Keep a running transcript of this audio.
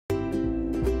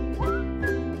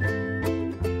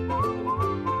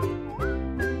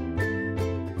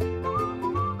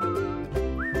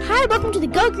Hi, welcome to the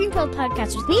Go Greenfield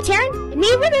podcast with me, Terran, and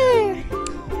me, River.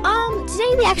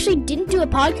 Today we actually didn't do a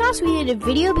podcast. We did a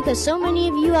video because so many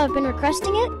of you have been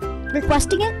requesting it.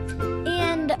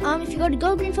 And if you go to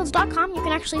GoGreenfields.com, you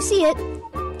can actually see it.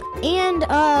 And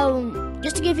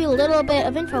just to give you a little bit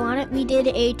of info on it, we did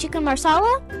a Chicken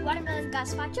Marsala, watermelon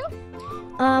Gazpacho,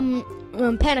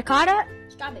 Panna Cotta,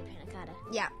 strawberry Panna Cotta.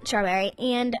 Yeah, strawberry,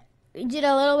 and we did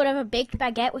a little bit of a baked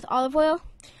baguette with olive oil.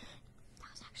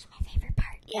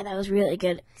 Yeah, that was really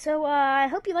good. So, I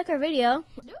hope you like our video.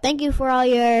 Thank you for all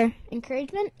your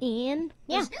encouragement, and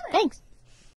yeah, thanks.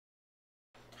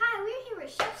 Hi, we're here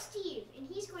with Chef Steve, and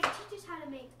he's going to teach us how to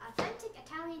make authentic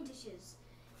Italian dishes.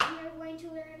 We are going to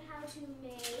learn how to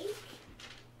make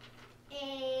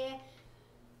a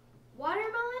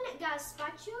watermelon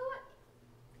Gazpacho,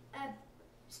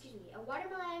 a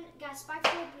watermelon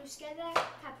Gazpacho bruschetta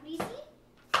caprese,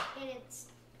 and it's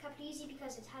caprese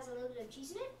because it has a little bit of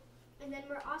cheese in it. And then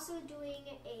we're also doing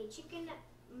a chicken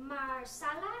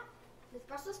marsala with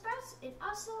Brussels sprouts, and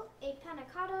also a panna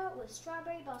cotta with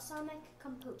strawberry balsamic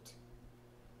compote.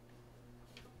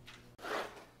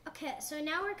 Okay, so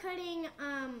now we're cutting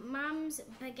Mom's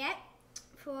baguette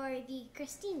for the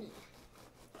crostini.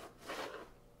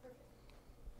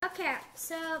 Okay,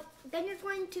 so then you're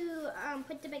going to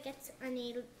put the baguettes on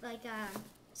a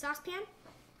saucepan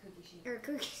or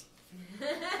cookies.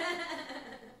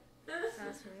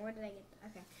 Where did I get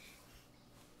that?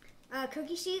 Okay.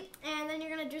 Cookie sheet, and then you're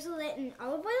gonna drizzle it in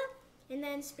olive oil, and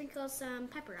then sprinkle some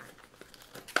pepper on.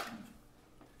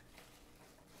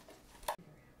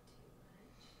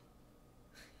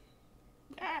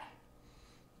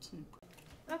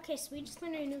 Okay, so we just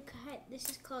learned a new cut. This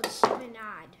is called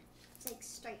chiffonade. It's like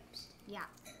stripes. Yeah.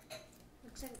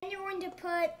 Looks like. And you're going to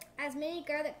put as many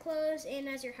garlic cloves in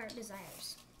as your heart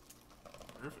desires.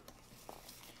 Perfect.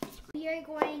 We are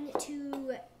going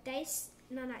to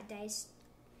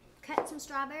cut some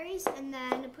strawberries and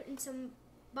then put in some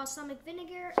balsamic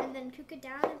vinegar and then cook it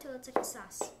down until it's like a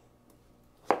sauce.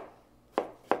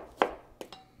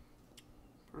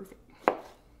 Perfect.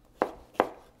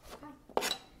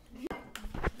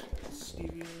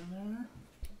 Stevia in there.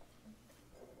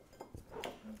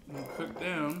 And it'll cook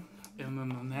down, and then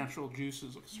the natural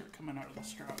juices will start coming out of the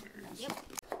strawberries. Yep.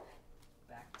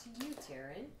 Back to you,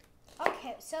 Terran.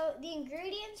 Okay, so the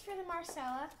ingredients for the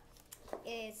marsala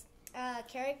is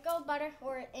carrot gold butter,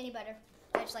 or any butter.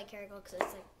 I just like carrot gold because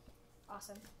it's like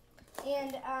awesome.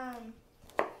 And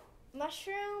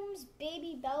mushrooms,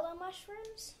 baby bella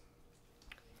mushrooms,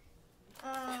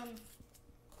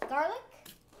 garlic,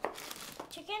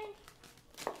 chicken,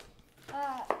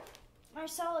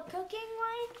 marsala cooking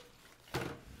wine,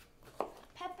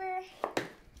 pepper,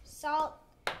 salt,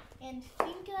 and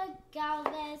Finca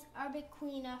Galvez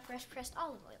Arbequina fresh pressed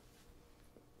olive oil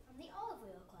from the Olive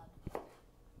Oil Club,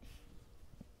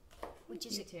 which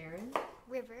is a Terran.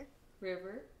 river.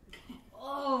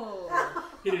 Oh,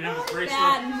 He didn't have his bracelet.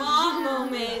 bad mom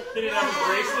moment. He didn't have his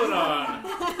bracelet on.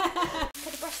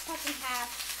 Cut the brussels sprouts in half.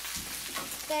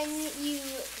 Then you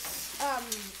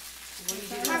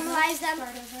caramelize them.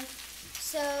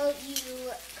 So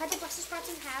you cut the brussels sprouts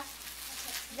in half.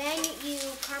 Then you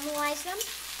caramelize them.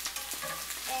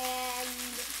 And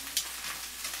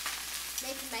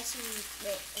make them nice and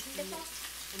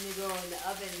And you go in the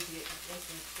oven to get nice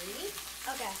and creamy.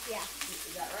 Okay, yeah.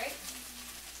 Is that right?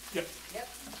 Yep. Yep.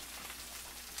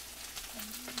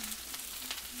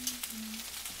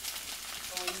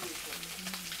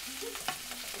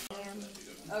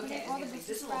 Okay, I was gonna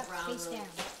say, this will brown really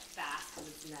fast because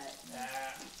it's nut.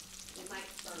 It might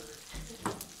burn.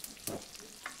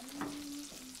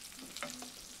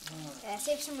 Yeah,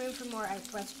 save some room for more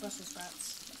Brussels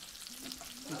sprouts.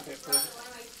 Okay, One perfect. of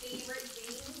my favorite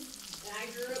things, and I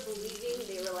grew up believing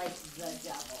they were like the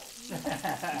devil.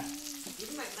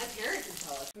 Even my parents would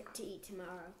tell us. To eat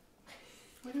tomorrow.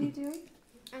 What are you doing?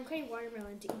 I'm cutting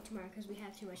watermelon to eat tomorrow because we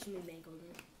have too much and we mangled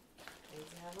it. Things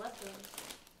to have left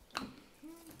in.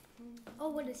 Oh,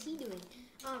 what is he doing?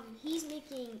 He's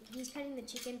cutting the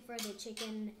chicken for the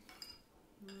chicken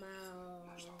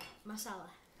masala.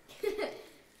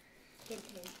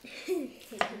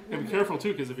 And be careful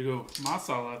too, because if you go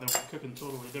masala, then we're cooking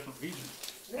totally different region.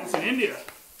 That's in India.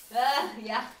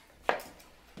 Yeah.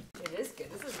 It is good.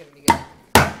 This is going to be good.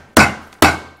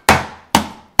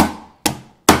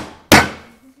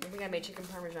 I think I made chicken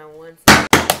parmesan once.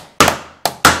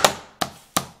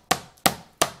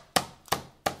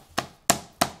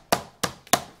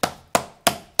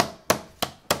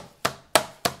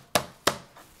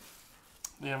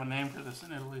 They have a name for this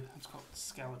in Italy. It's called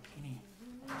scallopini.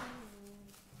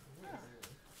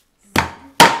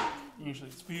 Usually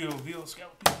it's veal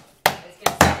scallopini. I was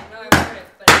going to say, I know I've heard it,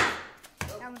 but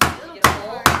That was You get a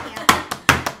hole. So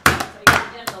you get a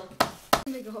dental.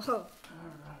 Make a hole.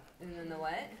 And then the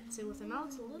what? So with a mouth,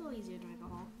 it's a little easier to make a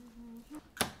hole.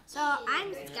 So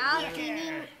I'm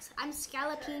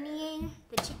scallopining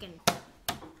the chicken,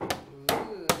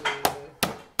 Ooh.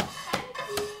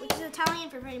 which is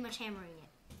Italian for pretty much hammering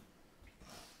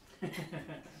it.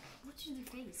 What's your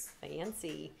face?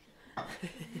 Fancy.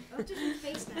 What's your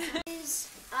face now? Is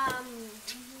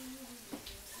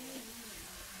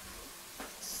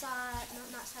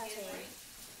not saute.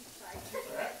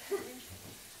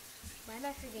 Why am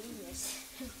I forgetting this?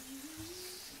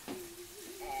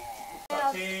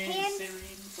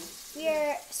 We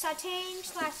are sauteing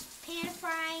 / pan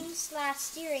frying /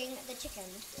 steering the chicken.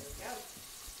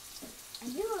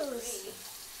 And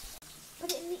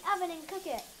put it in the oven and cook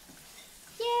it.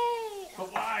 Yay!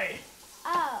 But why?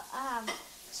 Oh,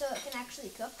 so it can actually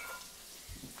cook.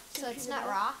 So it's not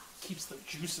raw. Keeps the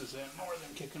juices in more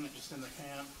than kicking it just in the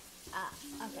pan.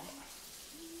 Okay.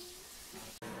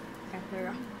 Okay, there you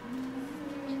go.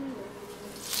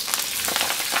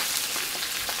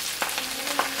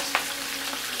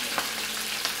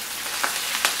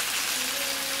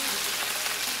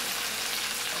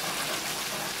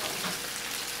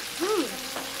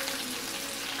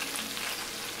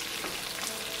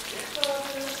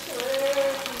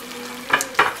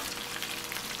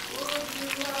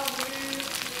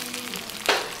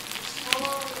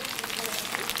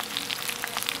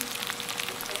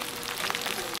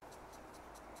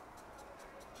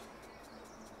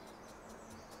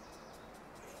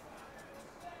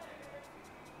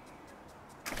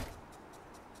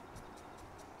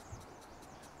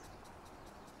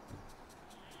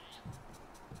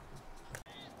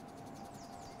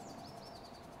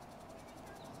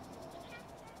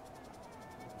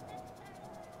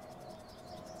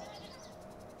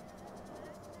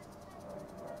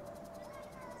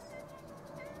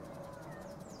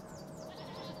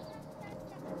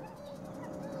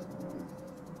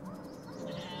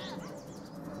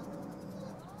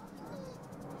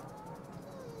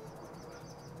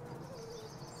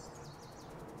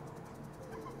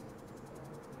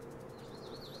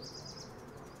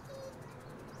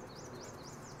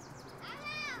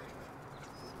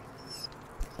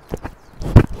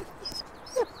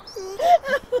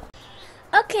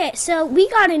 Okay, so we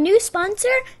got a new sponsor,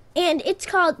 and it's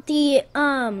called the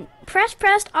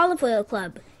Pressed Olive Oil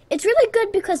Club. It's really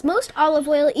good because most olive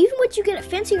oil, even what you get at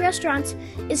fancy restaurants,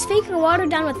 is fake or watered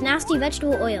down with nasty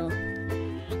vegetable oil.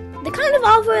 The kind of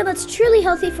olive oil that's truly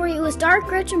healthy for you is dark,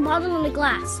 rich, and bottled in a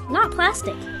glass, not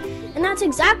plastic. And that's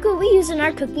exactly what we use in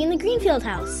our cooking in the Greenfield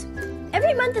house.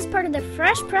 Every month, as part of the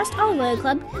Fresh Pressed Olive Oil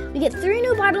Club, we get 3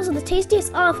 new bottles of the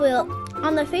tastiest olive oil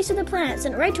on the face of the planet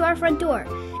sent right to our front door.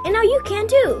 And now you can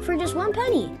too, for just 1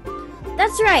 penny.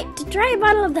 That's right, to try a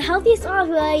bottle of the healthiest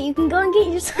olive oil, you can go and get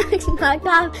your stomach knocked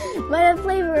off by the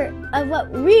flavor of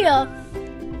what real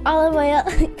olive oil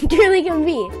truly can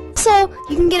be. So,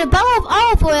 you can get a bottle of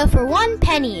olive oil for 1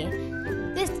 penny.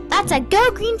 That's at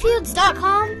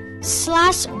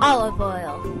GoGreenfields.com/olive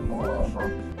oil.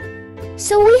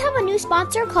 So we have a new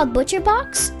sponsor called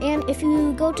ButcherBox, and if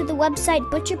you go to the website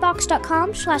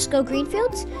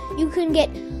butcherbox.com/GoGreenfields, you can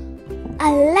get a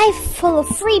life full of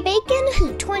free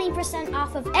bacon, 20%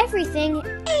 off of everything,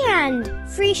 and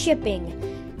free shipping.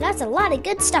 That's a lot of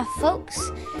good stuff,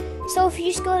 folks. So if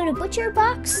you just go to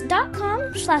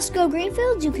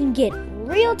butcherbox.com/GoGreenfields, you can get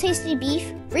real tasty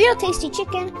beef, real tasty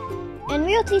chicken, and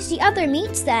real tasty other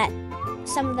meats that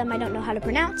some of them I don't know how to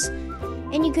pronounce.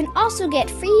 And you can also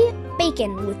get free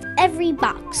bacon with every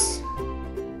box.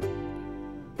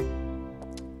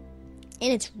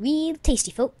 And it's real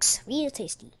tasty, folks. Real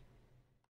tasty.